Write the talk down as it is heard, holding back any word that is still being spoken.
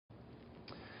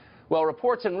Well,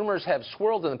 reports and rumors have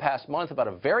swirled in the past month about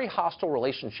a very hostile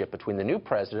relationship between the new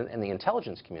president and the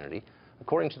intelligence community.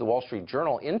 According to the Wall Street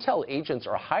Journal, intel agents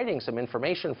are hiding some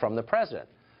information from the president.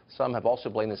 Some have also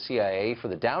blamed the CIA for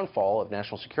the downfall of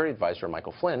National Security Advisor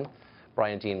Michael Flynn.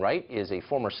 Brian Dean Wright is a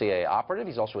former CIA operative.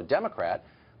 He's also a Democrat.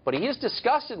 But he is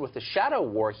disgusted with the shadow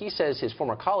war he says his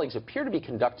former colleagues appear to be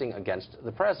conducting against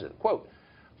the president. Quote,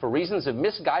 "For reasons of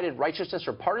misguided righteousness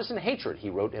or partisan hatred," he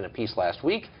wrote in a piece last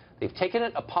week, "they've taken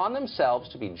it upon themselves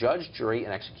to be judge, jury,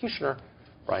 and executioner."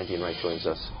 Brian Dean Wright joins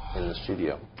us in the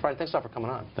studio. Brian, thanks a lot for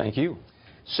coming on. Thank you.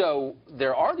 So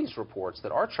there are these reports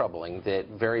that are troubling that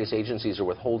various agencies are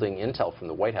withholding intel from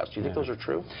the White House. Do you think those are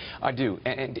true? I do.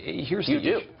 And here's the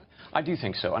issue. I do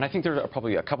think so. And I think there are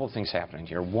probably a couple of things happening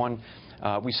here. One,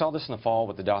 we saw this in the fall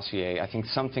with the dossier. I think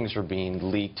some things are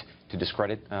being leaked to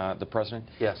discredit the president.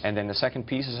 Yes. And then the second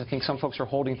piece is I think some folks are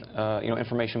holding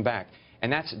information back.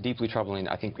 And that's deeply troubling.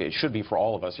 I think it should be for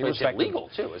all of us. It's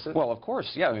illegal, too, isn't it? Well, of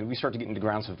course, yeah. I mean, we start to get into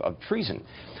grounds of treason.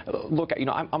 Look,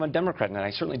 I'm a Democrat, and I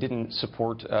certainly didn't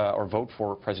support or vote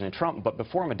for President Trump. But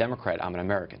before I'm a Democrat, I'm an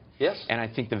American. Yes. And I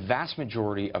think the vast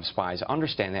majority of spies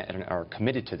understand that and are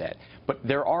committed to that. But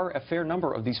there are a fair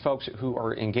number of these folks who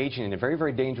are engaging in a very,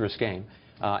 very dangerous game.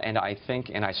 And I think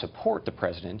and I support the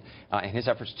president and his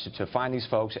efforts to find these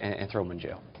folks and throw them in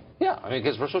jail. Yeah, I mean,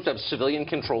 because we're supposed to have civilian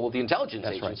control of the intelligence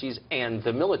agencies and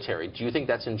the military. Do you think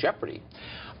that's in jeopardy?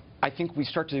 I think we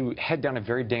start to head down a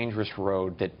very dangerous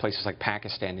road that places like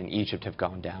Pakistan and Egypt have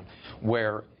gone down,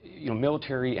 where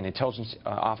military and intelligence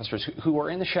officers who are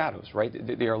in the shadows, right?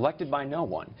 They are elected by no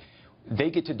one.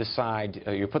 They get to decide,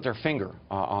 you put their finger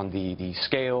on the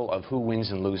scale of who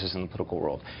wins and loses in the political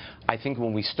world. I think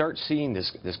when we start seeing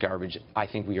this garbage, I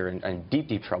think we are in deep,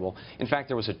 deep trouble. In fact,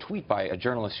 there was a tweet by a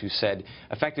journalist who said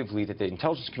effectively that the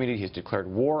intelligence community has declared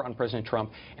war on President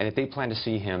Trump and that they plan to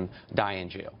see him die in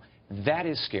jail. That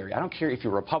is scary. I don't care if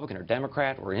you're Republican or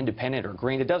Democrat or independent or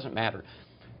green, it doesn't matter.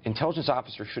 Intelligence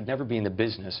officers should never be in the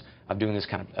business of doing this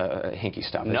kind of hinky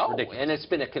stuff. No, and it's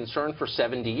been a concern for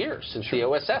 70 years since the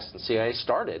OSS and CIA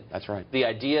started. That's right. The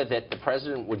idea that the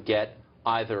president would get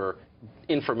either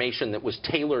information that was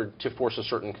tailored to force a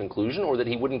certain conclusion or that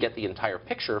he wouldn't get the entire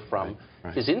picture from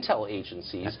his intel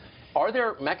agencies. Are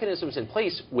there mechanisms in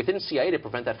place within CIA to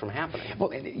prevent that from happening?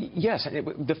 Well, yes.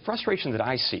 The frustration that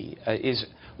I see is,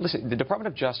 listen, the Department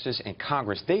of Justice and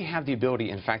Congress, they have the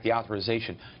ability, in fact, the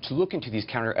authorization to look into these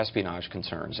counter-espionage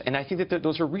concerns. And I think that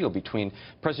those are real between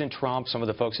President Trump, some of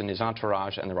the folks in his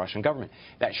entourage, and the Russian government.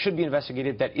 That should be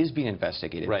investigated. That is being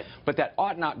investigated. Right. But that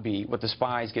ought not be what the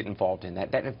spies get involved in.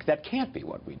 That can't be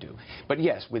what we do. But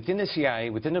yes, within the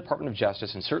CIA, within the Department of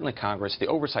Justice, and certainly Congress, the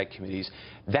oversight committees,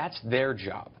 that's their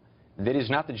job. That is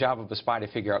not the job of a spy to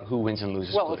figure out who wins and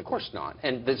loses. Well, of course not.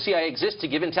 And the CIA exists to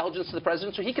give intelligence to the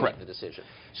president so he can make the decision.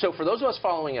 So for those of us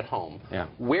following at home,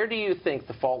 where do you think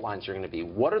the fault lines are going to be?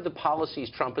 What are the policies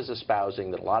Trump is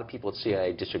espousing that a lot of people at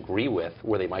CIA disagree with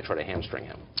where they might try to hamstring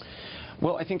him?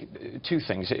 Well, I think two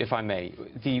things, if I may.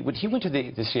 When he went to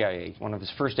the CIA, one of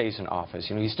his first days in office,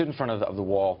 he stood in front of the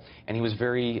wall, and he was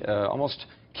very almost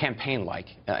campaign-like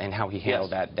in how he handled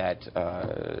that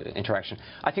interaction.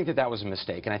 I think that was a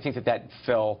mistake, and I think that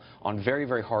fell on very,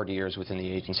 very hard ears within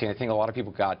the agency, and I think a lot of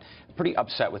people got pretty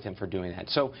upset with him for doing that.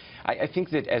 So I think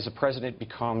that as the president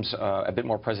becomes a bit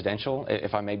more presidential,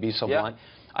 if I may be so blunt,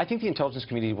 I think the intelligence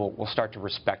community will start to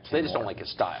respect him. They just don't like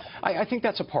his style. I think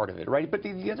that's a part of it, right? But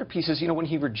the other piece is, when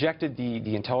he rejected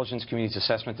the intelligence community's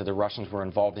assessment that the Russians were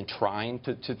involved in trying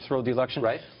to throw the election,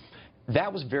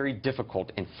 that was very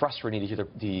difficult and frustrating to hear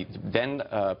the then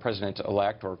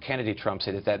president-elect or candidate Trump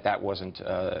say that wasn't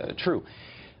true.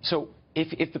 So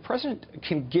if the president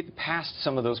can get past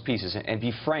some of those pieces and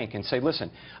be frank and say, listen,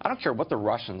 I don't care what the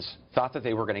Russians thought that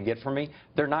they were going to get from me,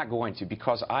 they're not going to,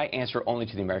 because I answer only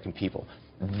to the American people.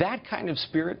 That kind of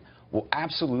spirit will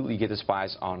absolutely get the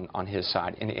spies on his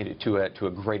side and to a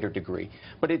greater degree.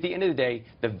 But at the end of the day,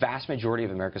 the vast majority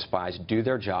of America's spies do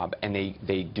their job, and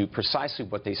they do precisely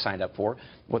what they signed up for,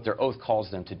 what their oath calls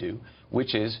them to do,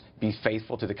 which is be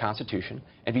faithful to the Constitution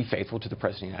and be faithful to the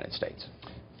President of the United States.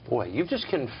 Boy, you've just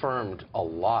confirmed a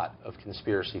lot of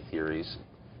conspiracy theories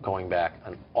going back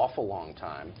an awful long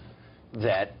time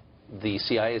that the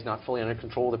CIA is not fully under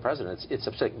control of the president. It's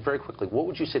upsetting. Very quickly, what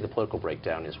would you say the political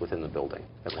breakdown is within the building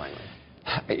at Langley?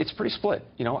 It's pretty split,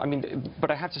 I mean,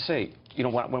 but I have to say,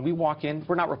 when we walk in,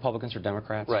 we're not Republicans or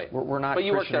Democrats. Right. We're not. But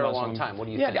you worked there a long time. What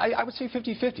do you think? Yeah, I would say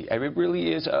 50-50. It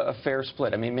really is a fair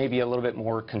split. I mean, maybe a little bit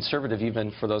more conservative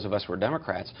even for those of us who are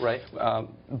Democrats. Right.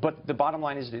 But the bottom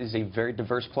line is it is a very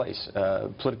diverse place,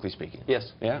 politically speaking.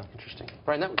 Yes. Yeah. Interesting.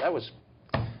 Brian, that was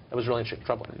really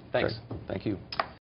troubling. Thanks. Great. Thank you.